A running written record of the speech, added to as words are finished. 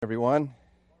Everyone.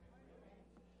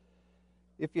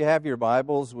 If you have your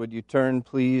Bibles, would you turn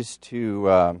please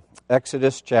to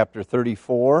Exodus chapter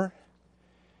 34.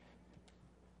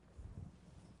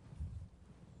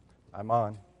 I'm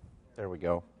on. There we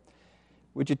go.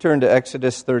 Would you turn to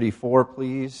Exodus 34,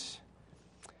 please?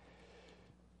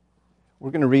 We're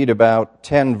going to read about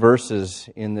 10 verses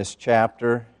in this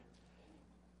chapter.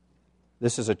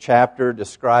 This is a chapter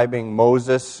describing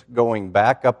Moses going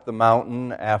back up the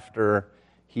mountain after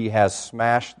he has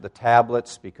smashed the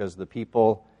tablets because the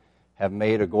people have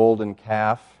made a golden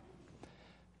calf.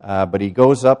 But he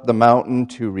goes up the mountain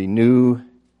to renew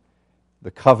the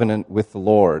covenant with the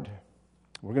Lord.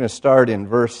 We're going to start in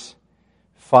verse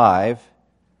 5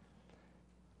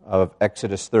 of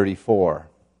Exodus 34.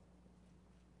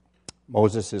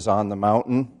 Moses is on the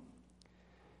mountain,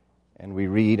 and we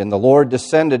read, "And the Lord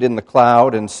descended in the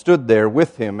cloud and stood there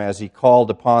with him as he called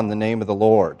upon the name of the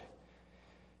Lord.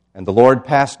 And the Lord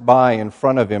passed by in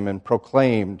front of him and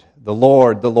proclaimed, the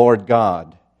Lord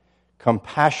God,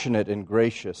 compassionate and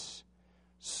gracious,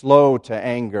 slow to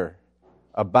anger,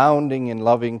 abounding in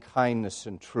loving kindness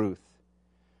and truth,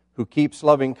 who keeps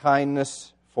loving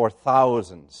kindness for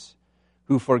thousands,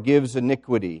 who forgives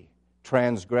iniquity,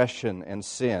 transgression, and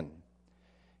sin.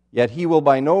 Yet he will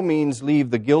by no means leave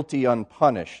the guilty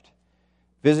unpunished,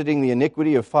 visiting the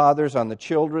iniquity of fathers on the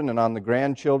children and on the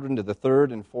grandchildren to the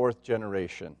third and fourth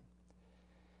generation.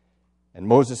 And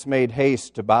Moses made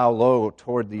haste to bow low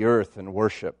toward the earth and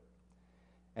worship.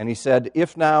 And he said,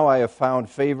 If now I have found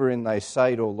favor in thy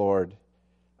sight, O Lord,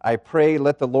 I pray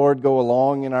let the Lord go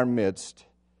along in our midst,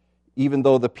 even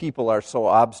though the people are so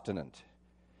obstinate.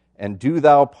 And do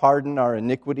thou pardon our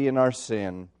iniquity and our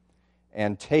sin,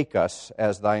 and take us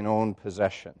as thine own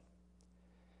possession.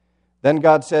 Then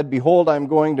God said, Behold, I am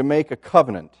going to make a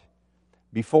covenant.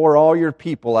 Before all your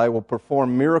people I will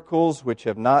perform miracles which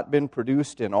have not been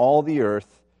produced in all the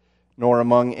earth, nor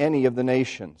among any of the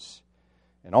nations.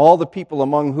 And all the people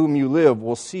among whom you live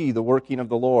will see the working of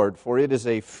the Lord, for it is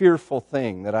a fearful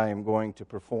thing that I am going to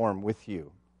perform with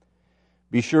you.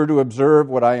 Be sure to observe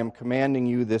what I am commanding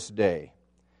you this day.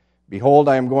 Behold,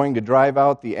 I am going to drive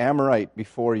out the Amorite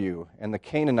before you, and the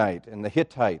Canaanite, and the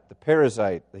Hittite, the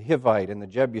Perizzite, the Hivite, and the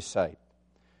Jebusite.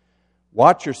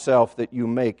 Watch yourself that you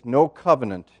make no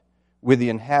covenant with the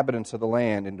inhabitants of the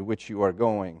land into which you are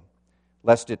going,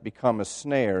 lest it become a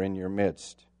snare in your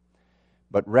midst.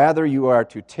 But rather you are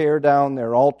to tear down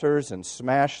their altars and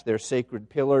smash their sacred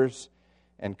pillars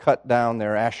and cut down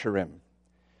their Asherim.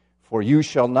 For you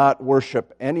shall not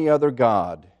worship any other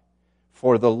God,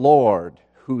 for the Lord,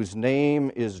 whose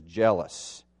name is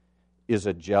jealous, is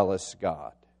a jealous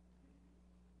God."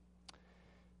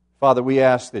 Father, we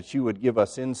ask that you would give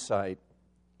us insight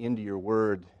into your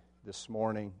word this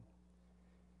morning,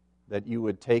 that you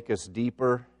would take us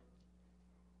deeper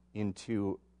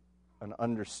into an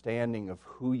understanding of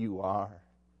who you are.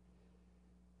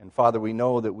 And Father, we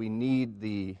know that we need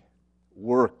the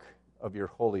work of your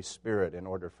Holy Spirit in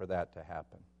order for that to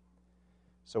happen.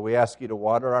 So we ask you to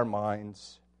water our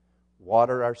minds,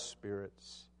 water our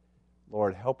spirits.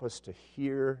 Lord, help us to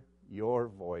hear your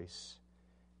voice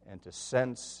and to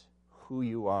sense who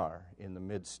you are in the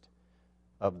midst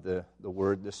of the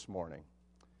word this morning.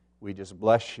 We just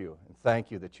bless you and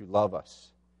thank you that you love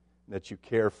us, that you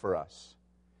care for us.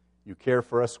 You care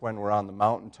for us when we're on the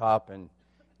mountaintop, and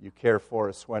you care for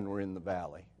us when we're in the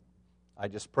valley. I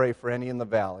just pray for any in the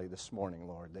valley this morning,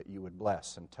 Lord, that you would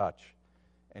bless and touch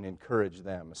and encourage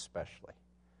them especially.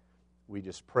 We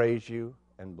just praise you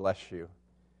and bless you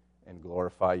and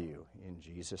glorify you in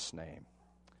Jesus' name.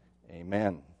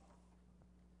 Amen.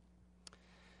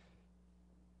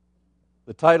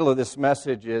 The title of this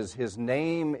message is His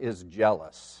Name is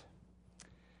Jealous.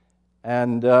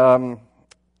 And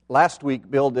last week,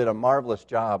 Bill did a marvelous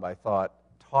job, I thought,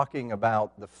 talking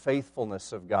about the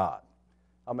faithfulness of God.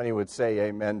 How many would say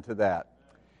amen to that?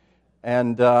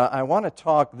 And I want to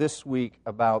talk this week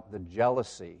about the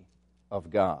jealousy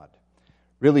of God.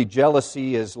 Really,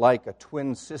 jealousy is like a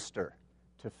twin sister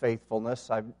to faithfulness.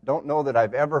 I don't know that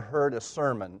I've ever heard a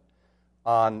sermon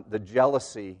on the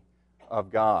jealousy of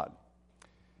God.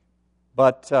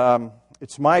 But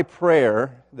it's my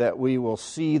prayer that we will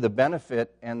see the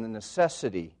benefit and the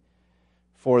necessity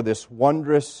for this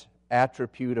wondrous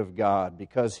attribute of God,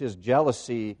 because His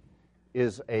jealousy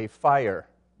is a fire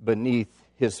beneath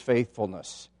His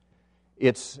faithfulness.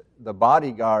 It's the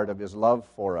bodyguard of His love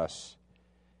for us.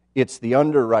 It's the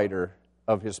underwriter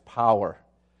of His power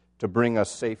to bring us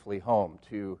safely home,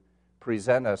 to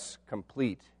present us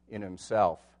complete in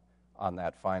Himself on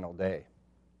that final day.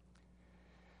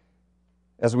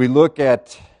 As we look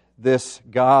at this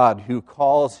God who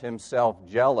calls himself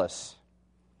jealous,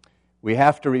 we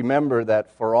have to remember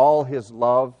that for all His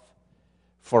love,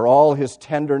 for all His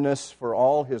tenderness, for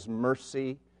all His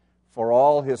mercy, for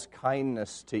all His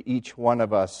kindness to each one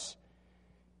of us,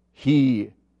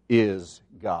 He is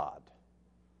God.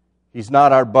 He's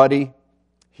not our buddy.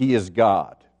 He is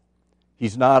God.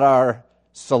 He's not our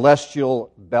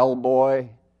celestial bellboy.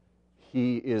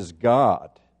 He is God.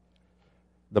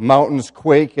 The mountains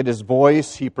quake at His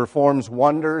voice. He performs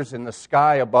wonders in the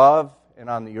sky above and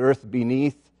on the earth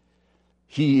beneath.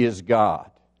 He is God.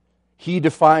 He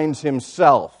defines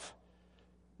Himself.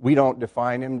 We don't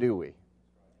define Him, do we?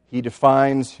 He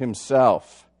defines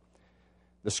Himself.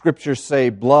 The Scriptures say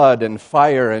blood and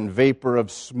fire and vapor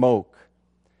of smoke.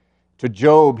 To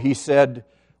Job, He said,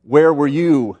 "Where were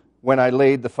you when I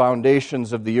laid the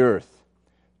foundations of the earth?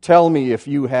 Tell me if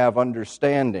you have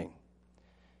understanding."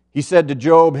 He said to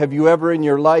Job, "Have you ever in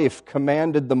your life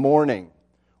commanded the morning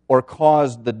or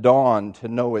caused the dawn to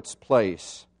know its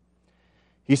place?"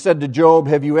 He said to Job,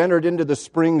 "Have you entered into the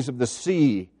springs of the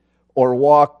sea or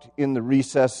walked in the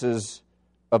recesses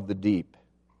of the deep?"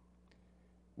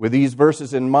 With these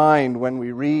verses in mind, when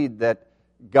we read that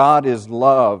God is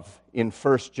love in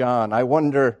 1 John, I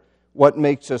wonder what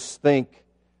makes us think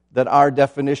that our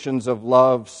definitions of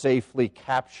love safely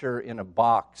capture in a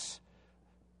box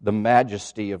the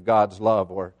majesty of God's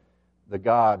love, or the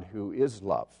God who is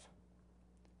love.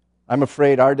 I'm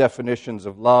afraid our definitions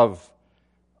of love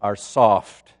are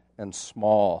soft and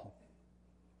small.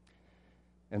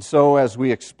 And so as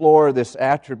we explore this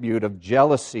attribute of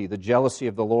jealousy, the jealousy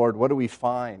of the Lord, what do we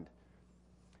find?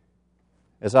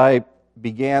 As I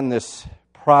began this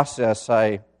process,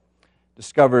 I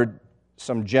discovered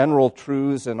some general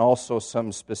truths and also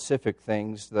some specific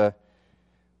things. The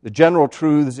general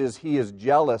truths is He is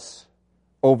jealous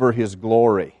over His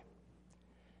glory.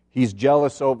 He's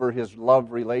jealous over His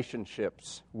love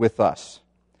relationships with us.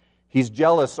 He's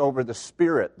jealous over the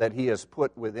Spirit that He has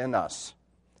put within us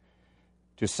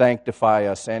to sanctify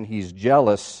us, and He's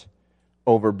jealous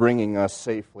over bringing us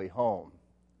safely home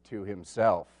to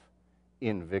Himself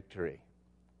in victory.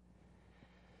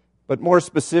 But more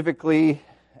specifically,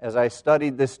 as I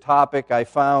studied this topic, I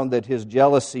found that His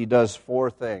jealousy does four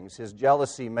things. His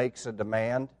jealousy makes a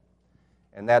demand,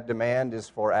 and that demand is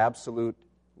for absolute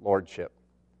lordship.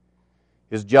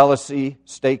 His jealousy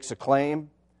stakes a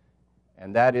claim,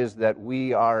 and that is that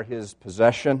we are His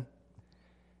possession.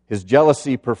 His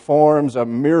jealousy performs a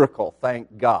miracle,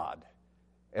 thank God,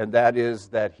 and that is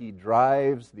that He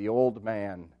drives the old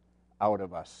man out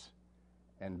of us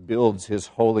and builds His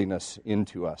holiness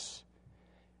into us.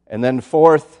 And then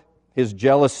fourth, His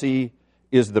jealousy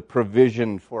is the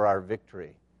provision for our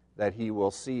victory, that He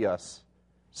will see us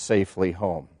safely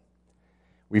home.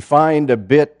 We find a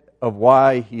bit of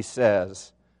why He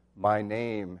says, "My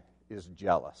name is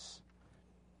jealous."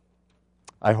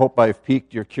 I hope I've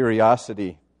piqued your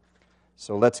curiosity,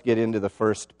 so let's get into the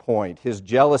first point. His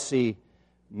jealousy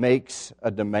makes a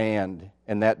demand,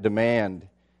 and that demand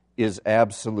is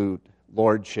absolute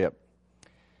lordship.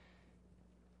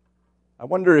 I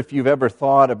wonder if you've ever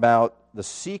thought about the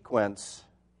sequence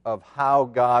of how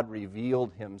God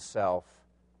revealed Himself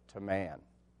to man.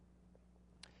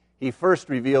 He first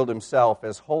revealed Himself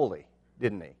as holy,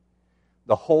 didn't He?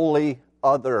 The holy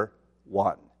other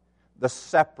one, the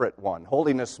separate one.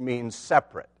 Holiness means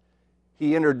separate.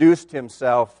 He introduced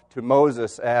Himself to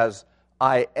Moses as,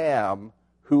 "I am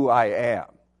who I am,"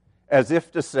 as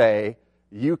if to say,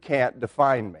 you can't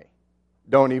define me.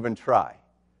 Don't even try.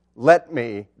 Let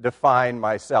me define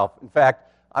myself. In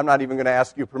fact, I'm not even going to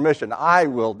ask you permission. I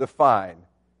will define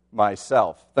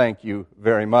myself. Thank you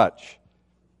very much.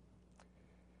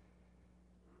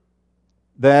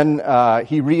 Then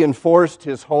He reinforced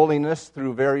His holiness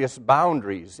through various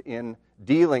boundaries in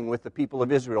dealing with the people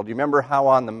of Israel. Do you remember how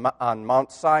on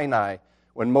Mount Sinai,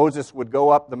 when Moses would go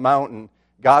up the mountain,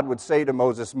 God would say to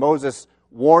Moses, "Moses,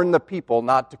 warn the people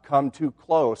not to come too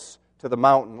close to the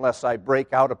mountain, lest I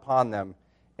break out upon them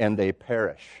and they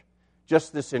perish."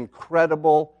 Just this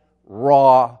incredible,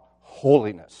 raw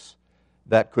holiness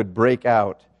that could break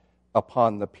out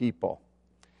upon the people.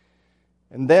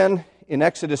 And then in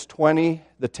Exodus 20,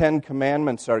 the 10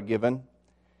 Commandments are given,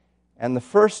 and the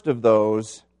first of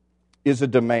those is a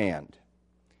demand.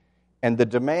 And the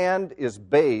demand is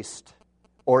based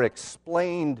or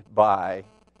explained by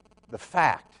the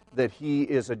fact that He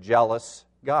is a jealous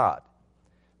God.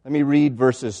 Let me read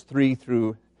verses 3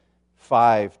 through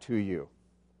 5 to you.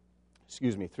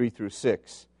 3 through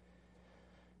 6.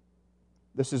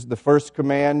 This is the first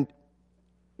commandment.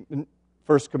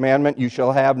 "You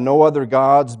shall have no other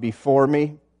gods before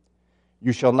me.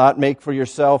 You shall not make for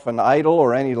yourself an idol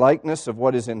or any likeness of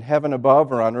what is in heaven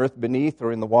above or on earth beneath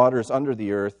or in the waters under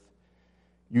the earth.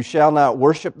 You shall not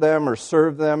worship them or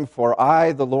serve them, for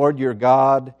I, the Lord your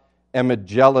God, am a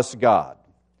jealous God,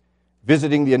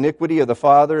 visiting the iniquity of the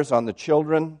fathers on the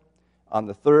children, on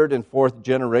the third and fourth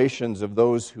generations of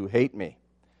those who hate me,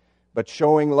 but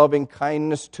showing loving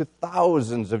kindness to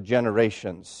thousands of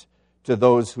generations to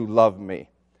those who love me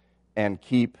and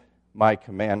keep my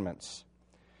commandments.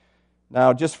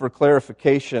 Now, just for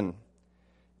clarification,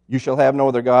 you shall have no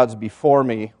other gods before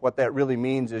me. What that really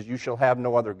means is you shall have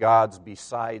no other gods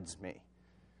besides me.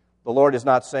 The Lord is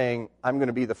not saying, I'm going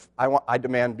to be I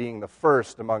demand being the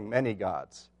first among many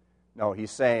gods. No,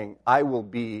 He's saying, I will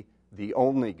be the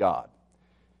only God.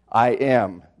 I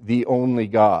am the only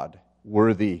God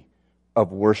worthy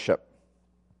of worship.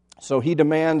 So He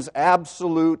demands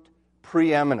absolute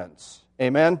preeminence.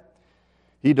 Amen?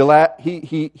 He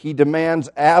demands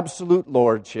absolute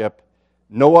lordship,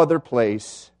 no other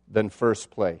place than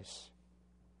first place.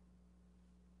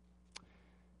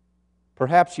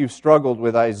 Perhaps you've struggled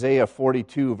with Isaiah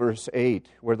 42, verse 8,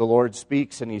 where the Lord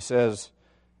speaks and He says,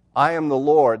 I am the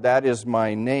Lord, that is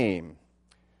my name.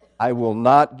 I will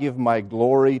not give my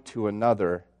glory to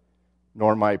another,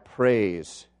 nor my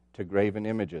praise to graven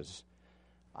images.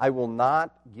 I will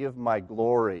not give my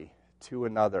glory to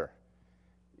another.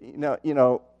 You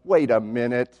know, wait a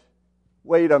minute.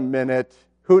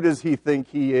 Who does He think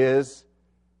He is?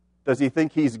 Does He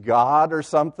think He's God or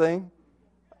something?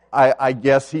 I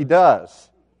guess He does.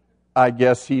 I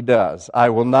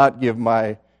will not give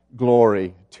my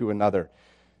glory to another.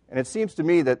 And it seems to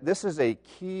me that this is a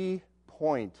key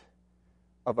point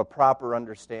of a proper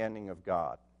understanding of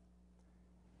God.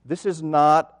 This is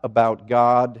not about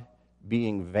God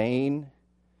being vain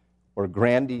or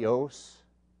grandiose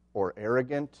or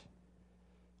arrogant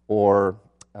or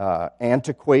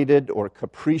antiquated or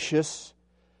capricious.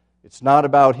 It's not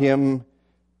about Him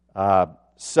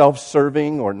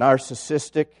self-serving or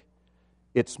narcissistic.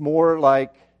 It's more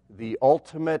like the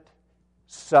ultimate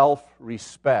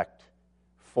self-respect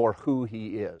for who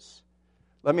He is.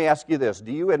 Let me ask you this.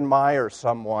 Do you admire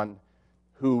someone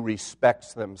who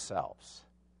respects themselves?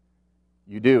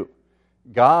 You do.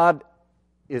 God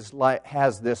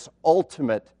has this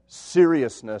ultimate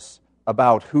seriousness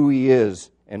about who He is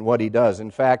and what He does.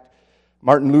 In fact,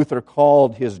 Martin Luther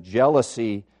called His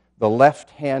jealousy the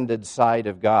left-handed side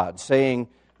of God, saying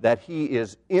that He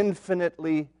is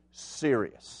infinitely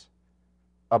serious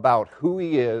about who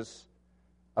He is,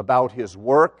 about His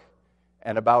work,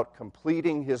 and about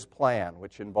completing His plan,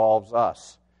 which involves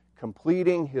us,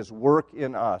 completing His work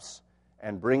in us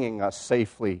and bringing us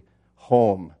safely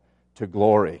home to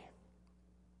glory.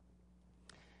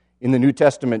 In the New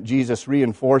Testament, Jesus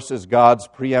reinforces God's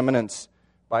preeminence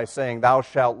by saying, Thou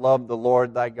shalt love the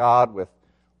Lord thy God with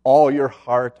all your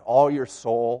heart, all your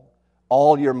soul,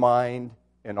 all your mind,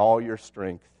 and all your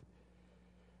strength.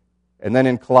 And then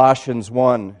in Colossians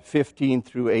 1, 15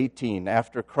 through 18,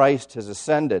 after Christ has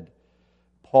ascended,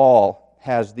 Paul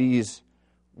has these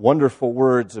wonderful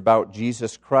words about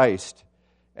Jesus Christ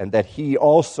and that He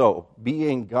also,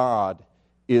 being God,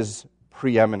 is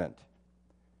preeminent.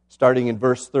 Starting in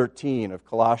verse 13 of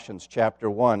Colossians chapter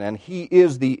 1, and He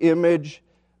is the image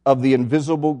of the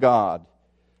invisible God,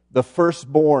 the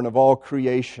firstborn of all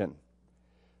creation.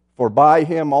 For by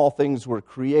Him all things were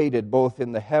created, both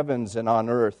in the heavens and on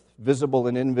earth, visible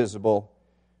and invisible,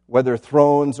 whether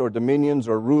thrones or dominions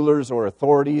or rulers or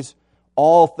authorities,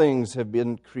 all things have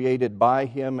been created by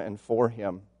Him and for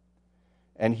Him.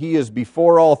 And He is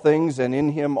before all things, and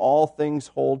in Him all things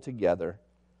hold together.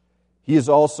 He is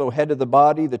also head of the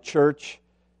body, the church.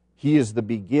 He is the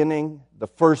beginning, the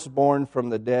firstborn from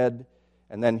the dead.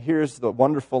 And then here's the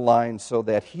wonderful line, so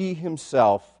that He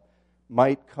Himself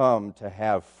might come to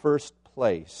have first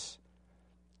place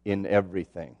in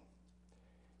everything.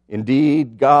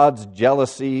 Indeed, God's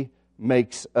jealousy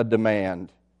makes a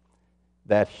demand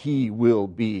that He will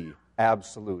be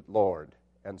absolute Lord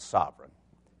and sovereign.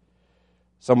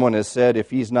 Someone has said, if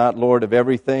He's not Lord of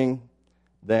everything,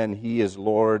 then He is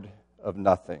Lord of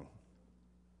nothing.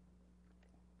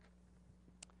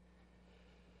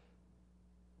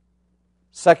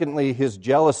 Secondly, His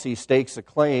jealousy stakes a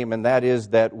claim, and that is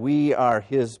that we are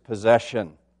His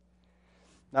possession.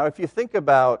 Now, if you think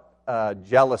about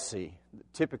jealousy,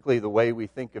 typically the way we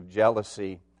think of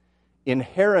jealousy,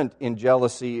 inherent in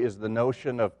jealousy is the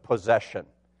notion of possession.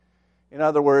 In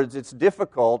other words, it's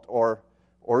difficult or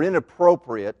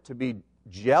inappropriate to be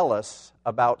jealous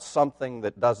about something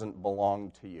that doesn't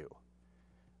belong to you.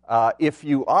 If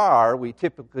you are, we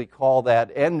typically call that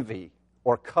envy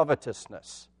or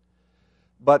covetousness.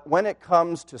 But when it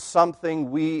comes to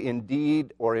something we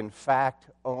indeed or in fact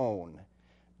own,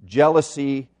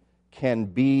 jealousy can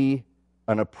be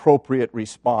an appropriate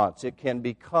response. It can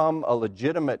become a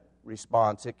legitimate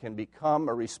response. It can become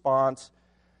a response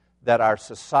that our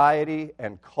society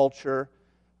and culture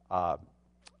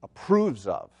approves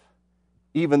of,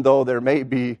 even though there may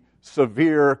be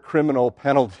severe criminal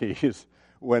penalties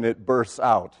when it bursts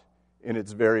out in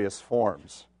its various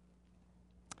forms.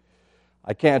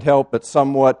 I can't help but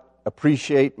somewhat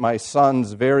appreciate my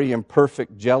son's very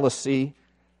imperfect jealousy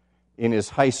in his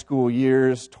high school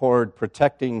years toward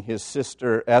protecting his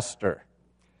sister Esther.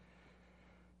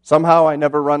 Somehow I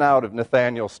never run out of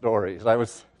Nathaniel stories. I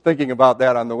was thinking about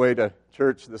that on the way to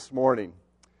church this morning.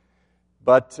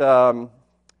 But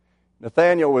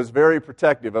Nathaniel was very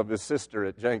protective of his sister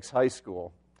at Jenks High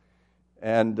School.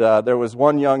 And there was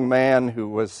one young man who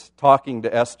was talking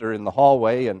to Esther in the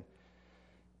hallway, and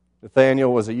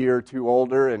Nathaniel was a year or two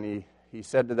older, and he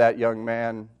said to that young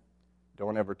man,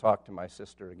 "Don't ever talk to my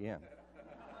sister again."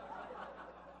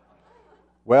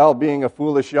 Well, being a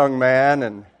foolish young man,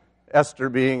 and Esther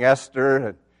being Esther,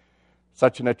 and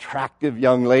such an attractive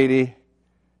young lady,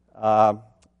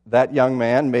 that young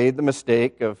man made the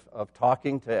mistake of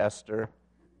talking to Esther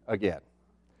again.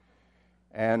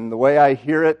 And the way I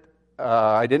hear it,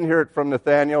 I didn't hear it from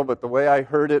Nathaniel, but the way I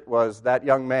heard it was that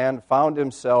young man found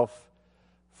himself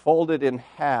folded in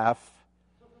half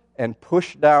and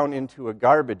pushed down into a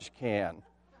garbage can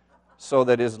so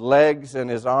that his legs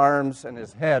and his arms and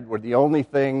his head were the only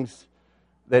things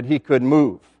that he could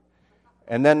move.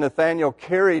 And then Nathaniel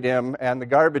carried him and the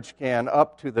garbage can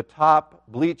up to the top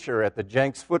bleacher at the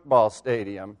Jenks football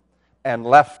stadium and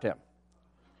left him.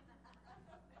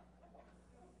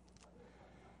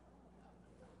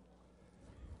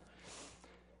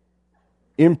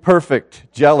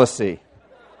 Imperfect jealousy.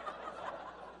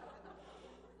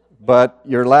 But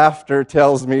your laughter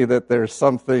tells me that there's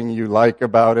something you like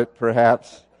about it,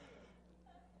 perhaps.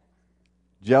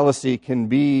 Jealousy can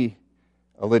be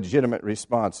a legitimate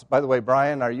response. By the way,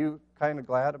 Brian, are you kind of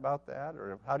glad about that,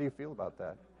 or how do you feel about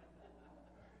that?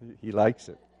 He likes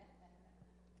it.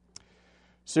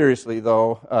 Seriously,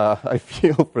 though, I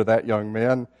feel for that young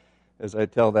man as I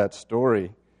tell that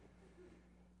story.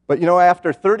 But you know,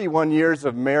 after 31 years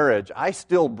of marriage, I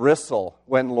still bristle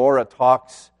when Laura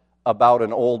talks about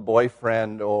an old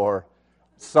boyfriend or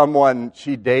someone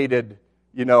she dated,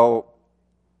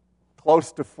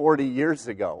 close to 40 years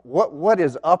ago. What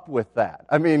is up with that?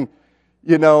 I mean,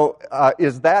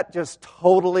 is that just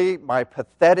totally my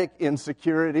pathetic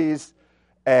insecurities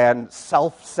and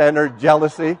self-centered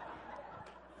jealousy?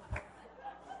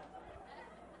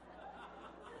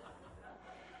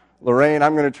 Lorraine,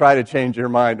 I'm going to try to change your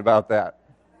mind about that.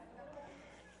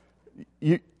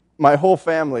 My whole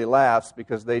family laughs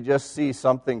because they just see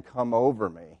something come over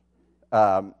me,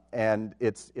 and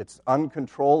it's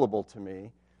uncontrollable to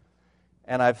me.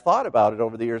 And I've thought about it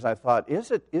over the years. I thought,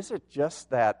 is it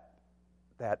just that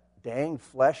dang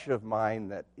flesh of mine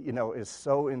that is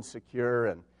so insecure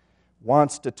and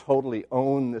wants to totally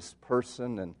own this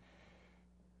person?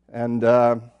 And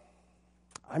I'm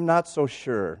not so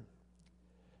sure.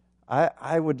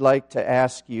 I would like to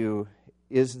ask you,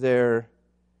 is there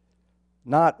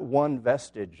not one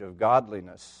vestige of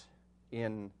godliness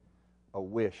in a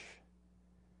wish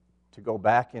to go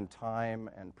back in time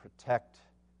and protect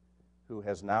who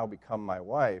has now become my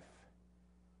wife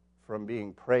from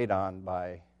being preyed on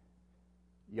by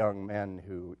young men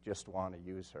who just want to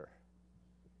use her?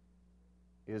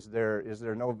 Is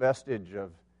there no vestige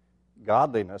of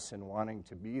godliness in wanting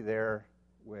to be there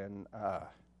when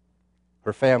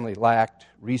her family lacked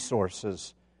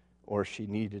resources or she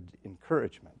needed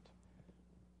encouragement?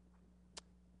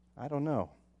 I don't know.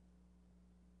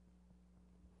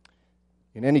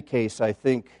 In any case, I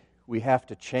think we have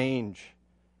to change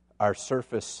our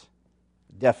surface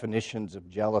definitions of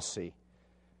jealousy.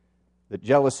 That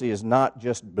jealousy is not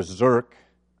just berserk,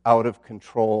 out of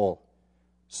control,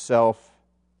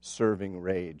 self-serving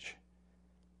rage,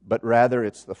 but rather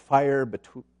it's the fire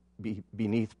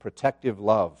beneath protective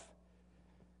love,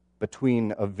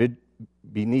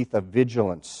 beneath a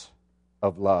vigilance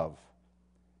of love,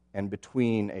 and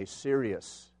between a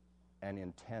serious and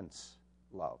intense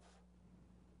love.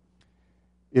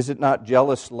 Is it not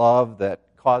jealous love that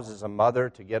causes a mother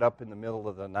to get up in the middle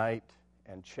of the night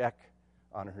and check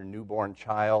on her newborn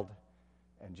child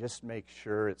and just make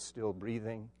sure it's still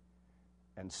breathing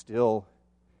and still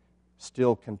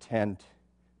content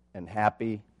and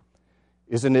happy?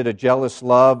 Isn't it a jealous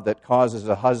love that causes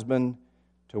a husband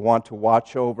to want to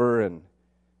watch over and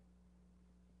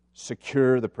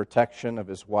secure the protection of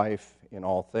his wife in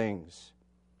all things?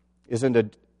 Isn't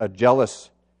it a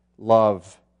jealous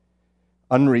love,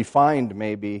 unrefined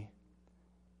maybe,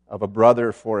 of a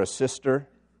brother for a sister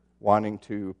wanting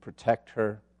to protect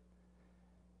her?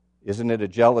 Isn't it a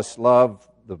jealous love,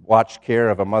 the watch care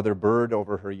of a mother bird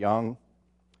over her young,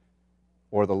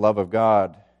 or the love of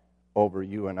God over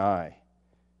you and I?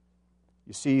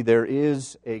 You see, there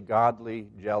is a godly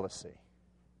jealousy.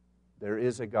 There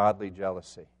is a godly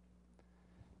jealousy.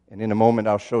 And in a moment,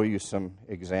 I'll show you some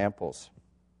examples.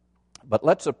 But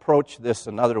let's approach this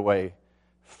another way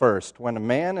first. When a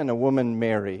man and a woman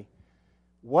marry,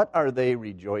 what are they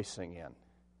rejoicing in?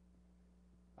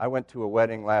 I went to a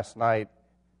wedding last night.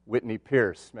 Whitney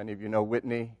Pierce, many of you know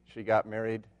Whitney. She got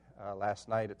married last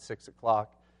night at 6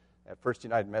 o'clock at First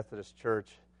United Methodist Church.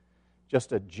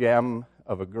 Just a gem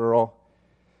of a girl.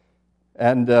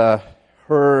 And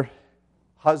her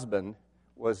husband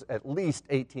was at least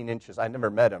 18 inches. I never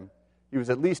met him. He was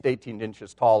at least 18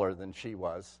 inches taller than she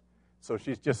was. So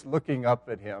she's just looking up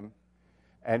at him,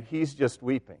 and he's just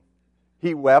weeping.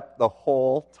 He wept the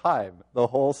whole time, the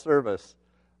whole service.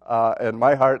 And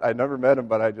my heart, I never met him,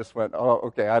 but I just went, oh,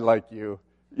 okay, I like you.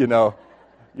 You know,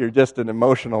 you're just an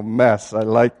emotional mess. I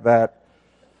like that.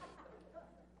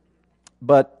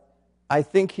 But I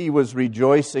think he was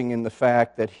rejoicing in the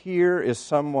fact that here is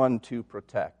someone to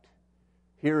protect.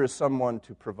 Here is someone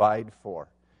to provide for.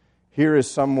 Here is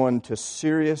someone to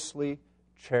seriously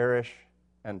cherish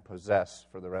and possess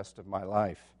for the rest of my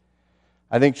life.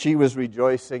 I think she was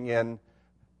rejoicing in,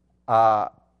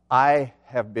 I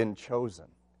have been chosen.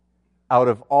 Out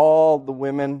of all the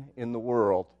women in the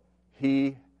world,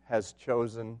 he has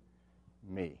chosen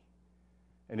me.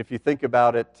 And if you think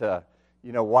about it,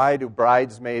 why do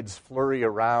bridesmaids flurry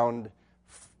around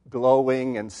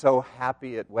glowing and so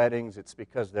happy at weddings? It's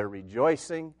because they're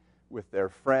rejoicing with their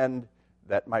friend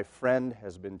that my friend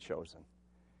has been chosen.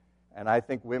 And I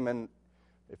think women,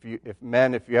 if you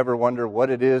ever wonder what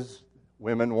it is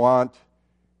women want,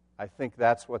 I think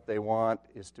that's what they want,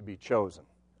 is to be chosen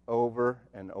over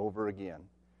and over again,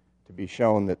 to be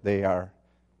shown that they are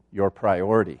your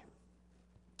priority.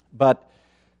 But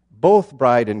both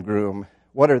bride and groom,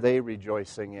 what are they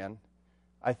rejoicing in?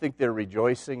 I think they're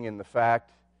rejoicing in the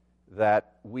fact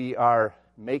that we are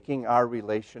making our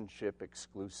relationship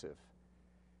exclusive.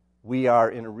 We are,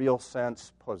 in a real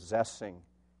sense, possessing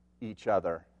each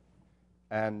other.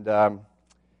 And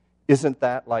isn't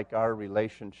that like our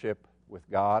relationship with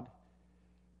God?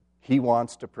 He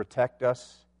wants to protect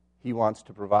us. He wants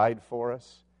to provide for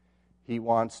us. He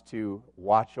wants to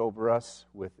watch over us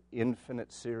with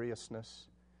infinite seriousness,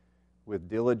 with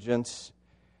diligence.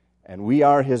 And we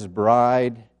are His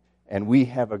bride, and we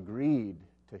have agreed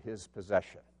to His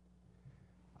possession.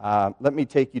 Let me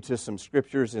take you to some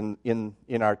scriptures in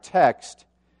our text.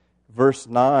 Verse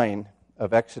 9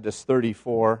 of Exodus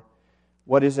 34.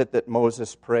 What is it that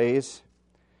Moses prays?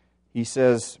 He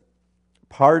says,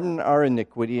 "Pardon our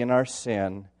iniquity and our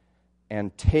sin,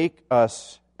 and take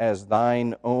us as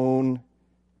thine own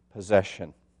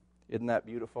possession." Isn't that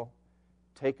beautiful?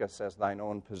 Take us as thine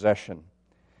own possession.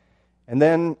 And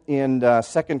then in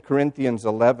 2 Corinthians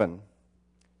 11,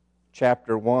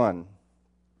 chapter 1,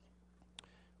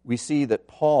 we see that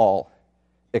Paul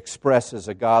expresses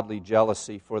a godly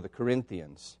jealousy for the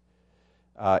Corinthians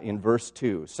in verse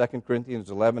 2. 2 Corinthians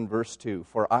 11, verse 2.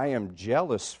 "For I am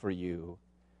jealous for you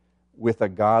with a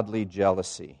godly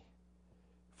jealousy.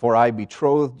 For I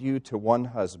betrothed you to one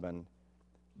husband,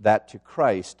 that to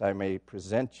Christ I may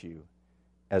present you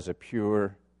as a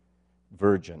pure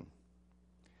virgin."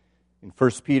 In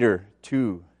 1 Peter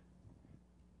 2,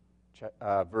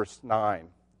 verse 9,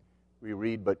 we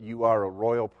read, "But you are a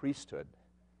royal priesthood,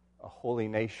 a holy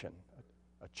nation,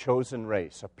 a chosen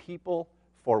race, a people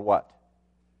for what?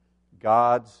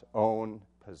 God's own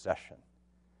possession,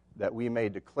 that we may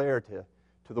declare to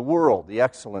the world the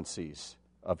excellencies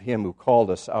of Him who called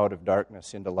us out of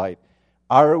darkness into light."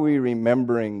 Are we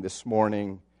remembering this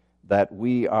morning that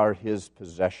we are His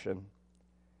possession?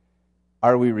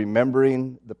 Are we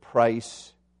remembering the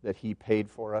price that He paid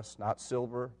for us? Not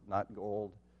silver, not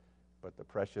gold, but the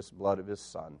precious blood of His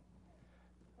Son,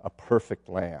 a perfect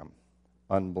lamb,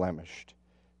 unblemished.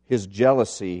 His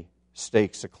jealousy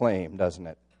stakes a claim, doesn't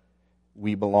it?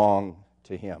 We belong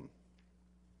to Him.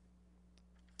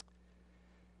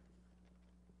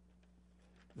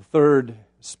 The third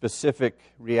specific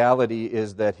reality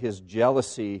is that His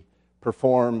jealousy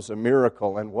performs a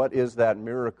miracle. And what is that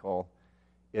miracle?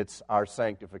 It's our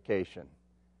sanctification.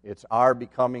 It's our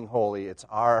becoming holy. It's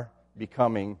our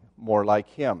becoming more like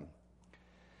Him.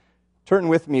 Turn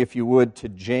with me, if you would, to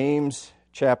James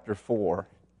chapter 4.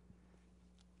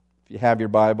 If you have your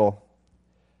Bible,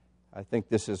 I think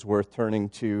this is worth turning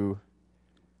to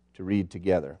read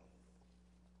together.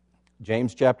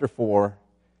 James chapter 4,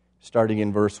 starting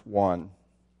in verse 1.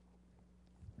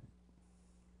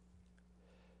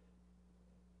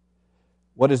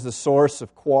 What is the source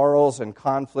of quarrels and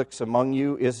conflicts among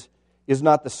you? Is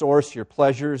not the source your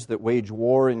pleasures that wage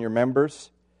war in your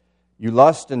members? You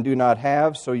lust and do not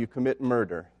have, so you commit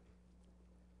murder.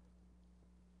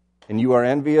 And you are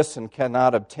envious and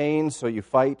cannot obtain, so you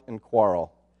fight and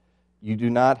quarrel. You do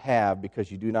not have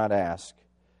because you do not ask.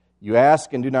 You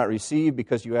ask and do not receive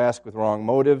because you ask with wrong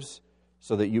motives,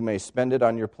 so that you may spend it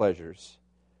on your pleasures.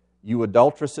 You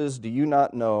adulteresses, do you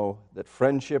not know that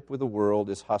friendship with the world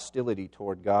is hostility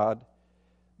toward God?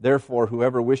 Therefore,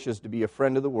 whoever wishes to be a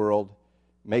friend of the world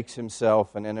makes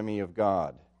himself an enemy of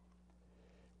God.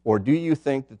 Or do you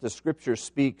think that the Scripture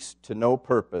speaks to no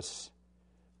purpose?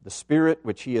 The Spirit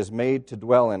which He has made to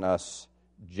dwell in us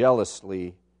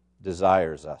jealously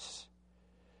desires us.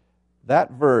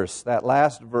 That verse, that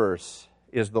last verse,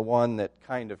 is the one that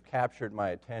kind of captured my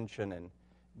attention and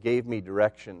gave me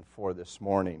direction for this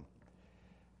morning.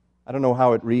 I don't know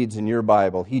how it reads in your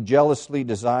Bible. He jealously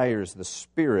desires the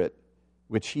Spirit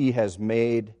which He has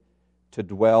made to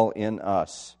dwell in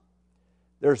us.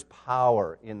 There's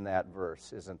power in that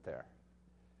verse, isn't there?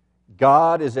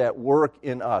 God is at work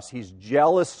in us. He's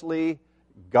jealously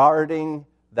guarding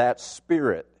that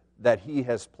Spirit that He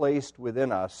has placed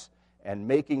within us and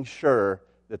making sure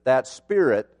that that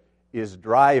Spirit is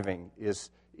driving, is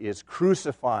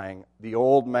crucifying the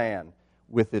old man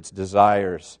with its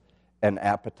desires and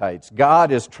appetites.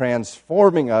 God is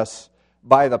transforming us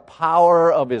by the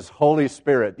power of His Holy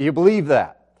Spirit. Do you believe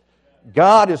that?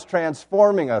 God is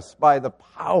transforming us by the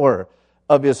power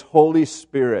of His Holy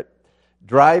Spirit,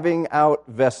 driving out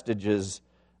vestiges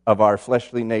of our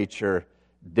fleshly nature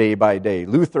day by day.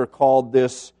 Luther called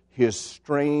this his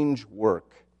strange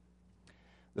work.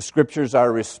 The Scriptures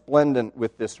are resplendent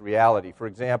with this reality. For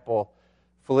example,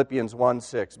 Philippians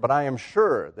 1:6, "But I am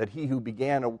sure that He who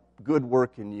began a good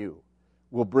work in you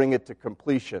will bring it to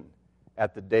completion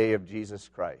at the day of Jesus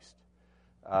Christ."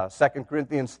 2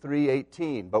 Corinthians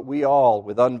 3:18, "But we all,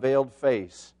 with unveiled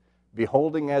face,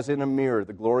 beholding as in a mirror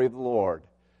the glory of the Lord,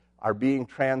 are being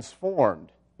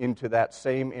transformed into that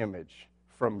same image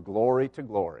from glory to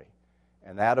glory,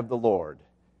 and that of the Lord,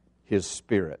 His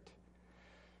Spirit."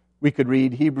 We could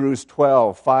read Hebrews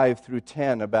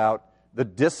 12:5-10 about the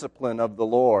discipline of the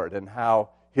Lord and how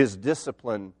His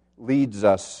discipline leads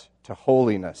us to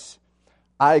holiness.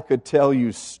 I could tell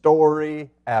you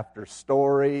story after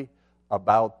story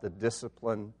about the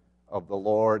discipline of the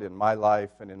Lord in my life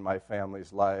and in my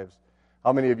family's lives.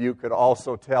 How many of you could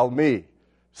also tell me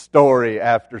story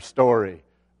after story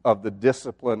of the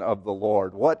discipline of the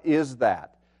Lord? What is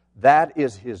that? That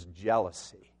is His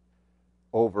jealousy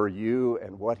over you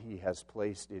and what He has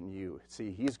placed in you.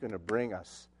 See, He's going to bring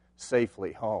us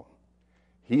safely home.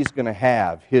 He's going to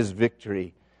have His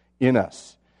victory in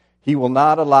us. He will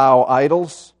not allow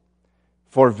idols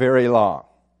for very long.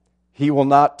 He will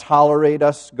not tolerate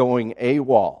us going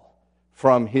AWOL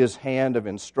from His hand of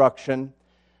instruction.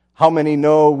 How many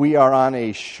know we are on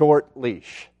a short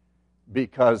leash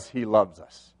because He loves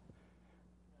us?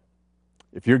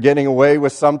 If you're getting away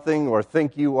with something or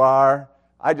think you are,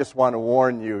 I just want to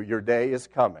warn you, your day is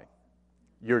coming.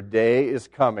 Your day is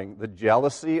coming. The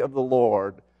jealousy of the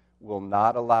Lord will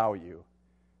not allow you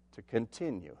to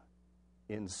continue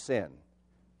in sin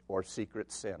or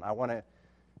secret sin. I want to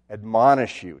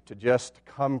admonish you to just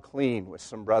come clean with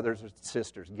some brothers and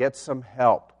sisters. Get some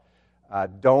help.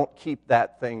 Don't keep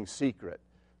that thing secret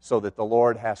so that the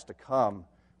Lord has to come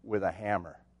with a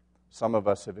hammer. Some of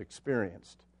us have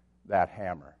experienced that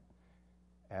hammer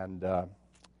and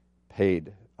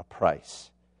paid a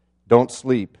price. Don't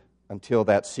sleep until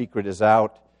that secret is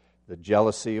out. The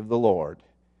jealousy of the Lord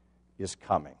is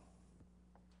coming.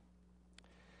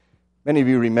 Many of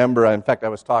you remember, in fact, I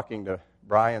was talking to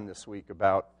Brian this week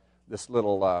about this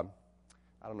little, I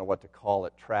don't know what to call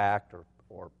it, tract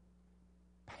or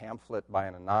pamphlet by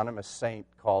an anonymous saint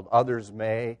called "Others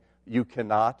May, You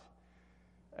Cannot."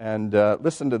 And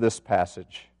listen to this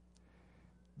passage.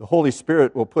 "The Holy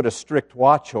Spirit will put a strict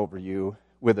watch over you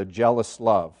with a jealous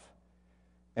love,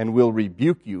 and will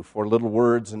rebuke you for little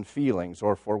words and feelings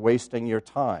or for wasting your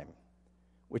time,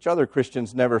 which other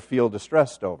Christians never feel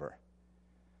distressed over.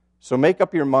 So make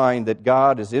up your mind that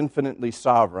God is infinitely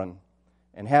sovereign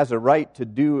and has a right to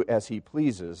do as He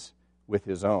pleases with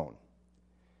His own.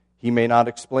 He may not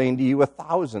explain to you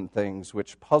 1,000 things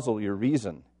which puzzle your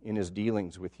reason in His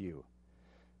dealings with you.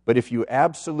 But if you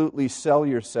absolutely sell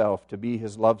yourself to be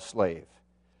His love slave,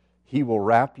 He will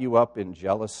wrap you up in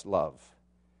jealous love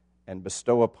and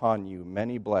bestow upon you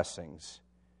many blessings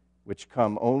which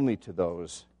come only to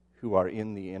those who are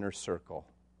in the inner circle."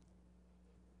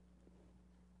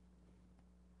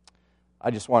 I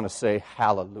just want to say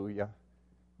hallelujah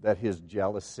that His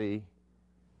jealousy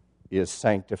is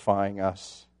sanctifying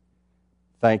us.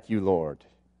 Thank you, Lord.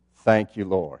 Thank you,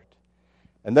 Lord.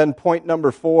 And then point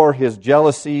number 4, his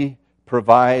jealousy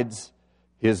provides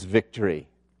his victory.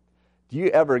 Do you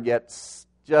ever get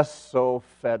just so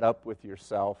fed up with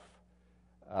yourself,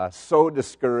 so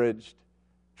discouraged,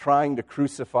 trying to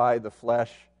crucify the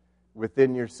flesh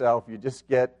within yourself? You just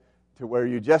get to where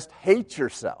you just hate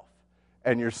yourself,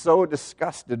 and you're so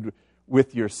disgusted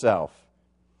with yourself.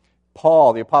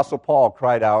 Paul, the Apostle Paul,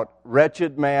 cried out,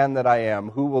 "Wretched man that I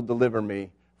am, who will deliver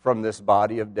me from this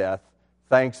body of death?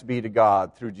 Thanks be to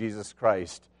God through Jesus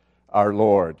Christ our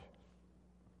Lord."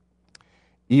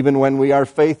 Even when we are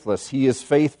faithless, he is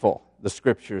faithful, the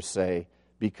Scriptures say,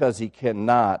 because he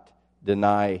cannot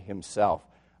deny himself.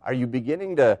 Are you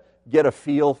beginning to get a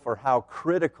feel for how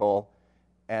critical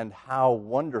and how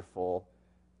wonderful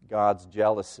God's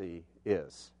jealousy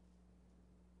is?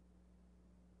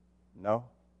 No?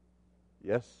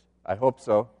 Yes? I hope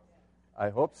so. I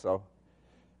hope so.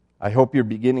 I hope you're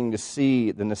beginning to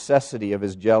see the necessity of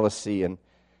his jealousy and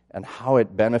how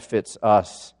it benefits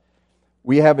us.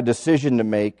 We have a decision to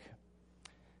make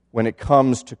when it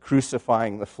comes to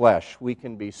crucifying the flesh. We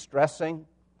can be stressing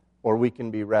or we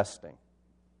can be resting.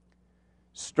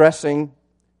 Stressing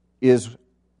is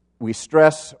we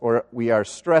stress or we are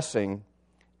stressing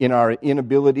in our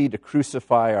inability to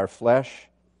crucify our flesh,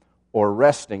 or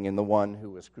resting in the one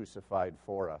who was crucified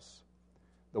for us,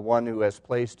 the one who has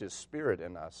placed his Spirit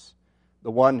in us,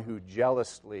 the one who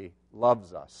jealously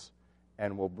loves us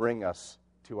and will bring us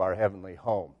to our heavenly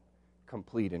home,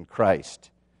 complete in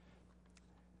Christ.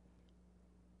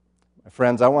 My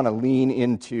friends, I want to lean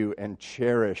into and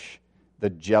cherish the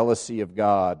jealousy of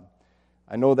God.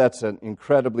 I know that's an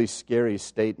incredibly scary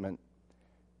statement,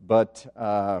 but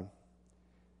I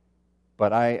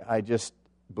just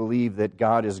believe that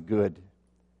God is good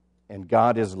and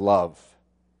God is love.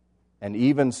 And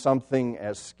even something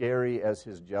as scary as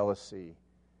his jealousy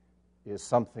is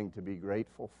something to be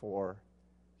grateful for,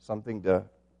 something to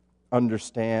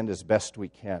understand as best we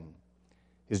can.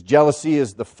 His jealousy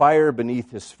is the fire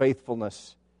beneath his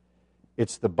faithfulness.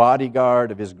 It's the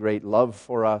bodyguard of his great love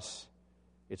for us.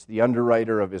 It's the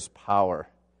underwriter of his power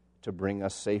to bring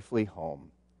us safely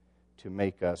home, to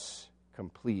make us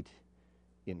complete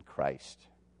in Christ.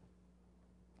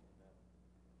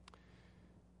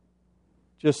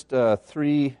 Just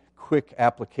 3 quick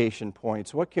application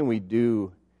points. What can we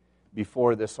do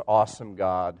before this awesome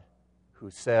God who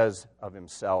says of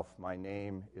himself, "My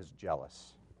name is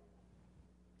jealous"?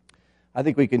 I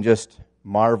think we can just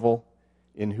marvel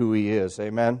in who he is.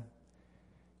 Amen?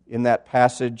 In that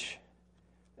passage,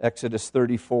 Exodus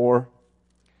 34,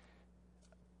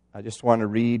 I just want to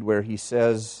read where he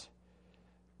says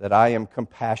that I am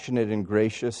compassionate and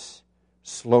gracious,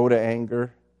 slow to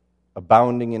anger,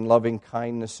 abounding in loving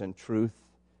kindness and truth.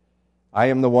 I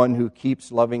am the one who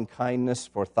keeps loving kindness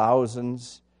for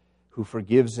thousands, who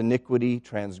forgives iniquity,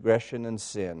 transgression, and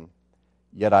sin.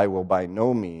 Yet I will by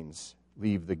no means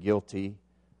leave the guilty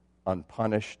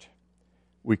unpunished.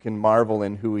 We can marvel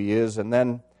in who he is. And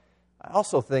then I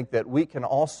also think that we can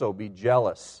also be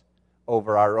jealous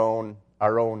over our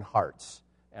own hearts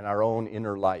and our own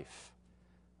inner life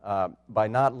by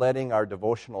not letting our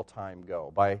devotional time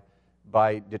go, by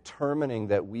determining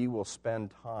that we will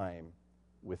spend time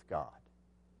with God.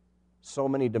 So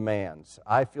many demands.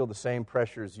 I feel the same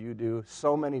pressure as you do,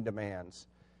 so many demands,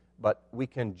 but we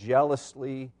can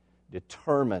jealously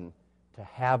determine to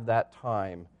have that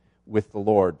time with the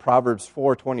Lord. Proverbs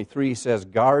 4:23 says,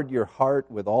 "Guard your heart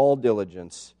with all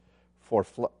diligence, for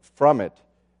from it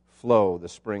flow the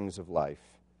springs of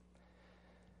life."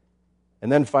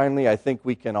 And then finally, I think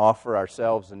we can offer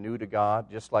ourselves anew to God,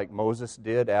 just like Moses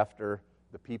did after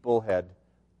the people had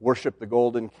worshiped the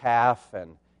golden calf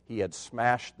and he had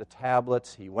smashed the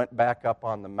tablets. He went back up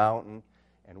on the mountain,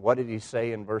 and what did he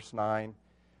say in verse 9?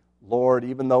 "Lord,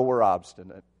 even though we're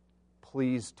obstinate,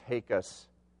 please take us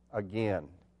again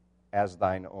as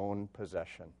thine own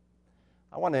possession."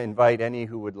 I want to invite any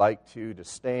who would like to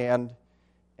stand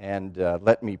and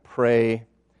let me pray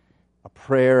a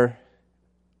prayer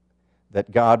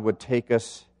that God would take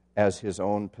us as his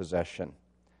own possession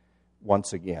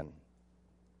once again.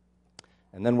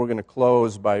 And then we're going to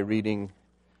close by reading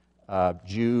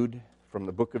Jude, from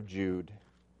the book of Jude,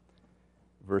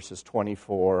 verses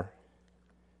 24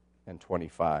 and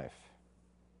 25.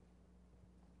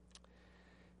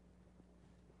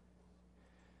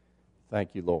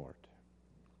 Thank you, Lord.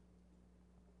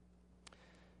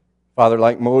 Father,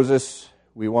 like Moses,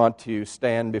 we want to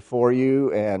stand before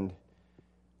you and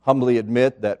humbly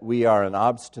admit that we are an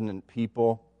obstinate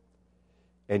people,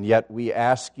 and yet we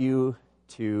ask you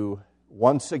to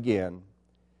once again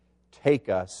take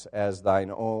us as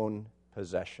thine own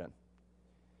possession.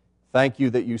 Thank you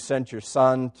that you sent your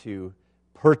Son to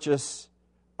purchase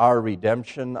our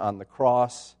redemption on the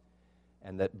cross,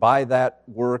 and that by that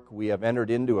work we have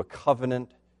entered into a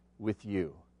covenant with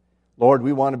you. Lord,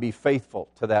 we want to be faithful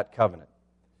to that covenant.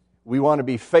 We want to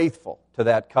be faithful to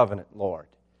that covenant, Lord.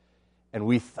 And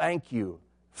we thank you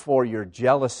for your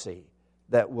jealousy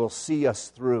that will see us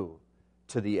through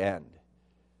to the end.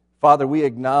 Father, we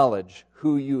acknowledge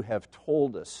who you have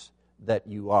told us that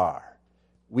you are.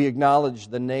 We acknowledge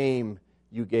the name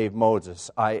you gave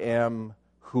Moses, I am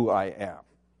who I am.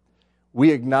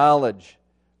 We acknowledge,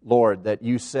 Lord, that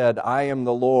you said, I am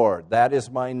the Lord, that is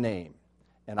my name,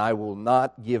 and I will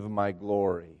not give my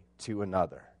glory to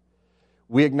another.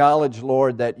 We acknowledge,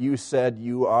 Lord, that you said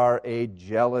you are a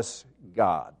jealous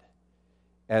God,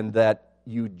 and that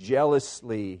you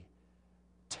jealously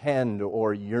tend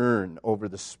or yearn over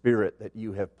the Spirit that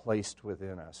you have placed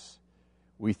within us.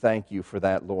 We thank you for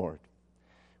that, Lord.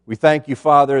 We thank you,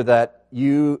 Father, that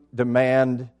you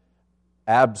demand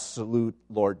absolute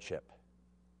lordship.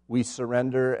 We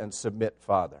surrender and submit,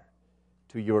 Father,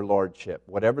 to your lordship.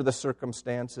 Whatever the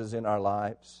circumstances in our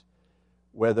lives,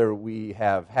 whether we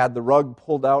have had the rug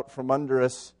pulled out from under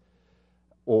us,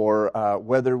 or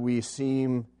whether we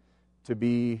seem to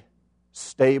be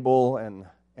stable and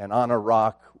on a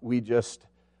rock, we just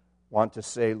want to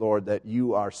say, Lord, that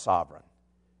you are sovereign.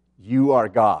 You are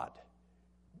God.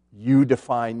 You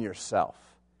define yourself.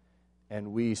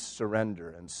 And we surrender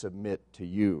and submit to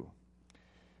you.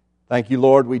 Thank you,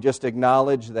 Lord. We just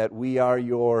acknowledge that we are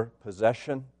your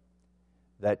possession,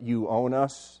 that you own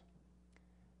us.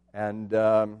 And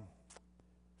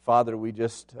Father, we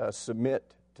just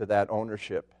submit to that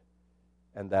ownership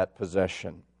and that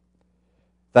possession.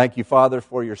 Thank you, Father,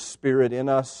 for your Spirit in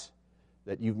us,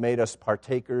 that you've made us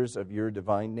partakers of your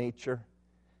divine nature.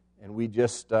 And we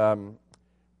just are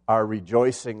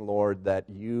rejoicing, Lord, that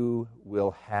you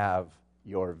will have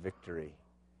your victory.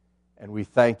 And we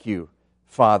thank you,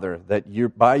 Father, that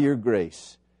by your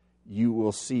grace, you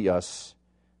will see us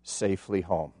safely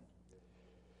home.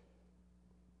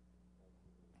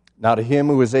 Now to him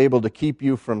who is able to keep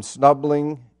you from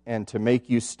stumbling and to make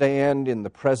you stand in the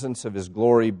presence of his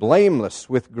glory blameless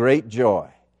with great joy,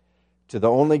 to the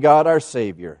only God our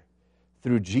Savior,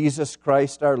 through Jesus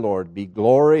Christ our Lord, be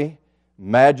glory,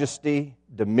 majesty,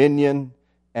 dominion,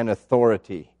 and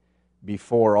authority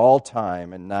before all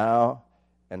time and now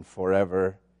and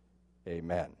forever.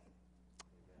 Amen.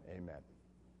 Amen.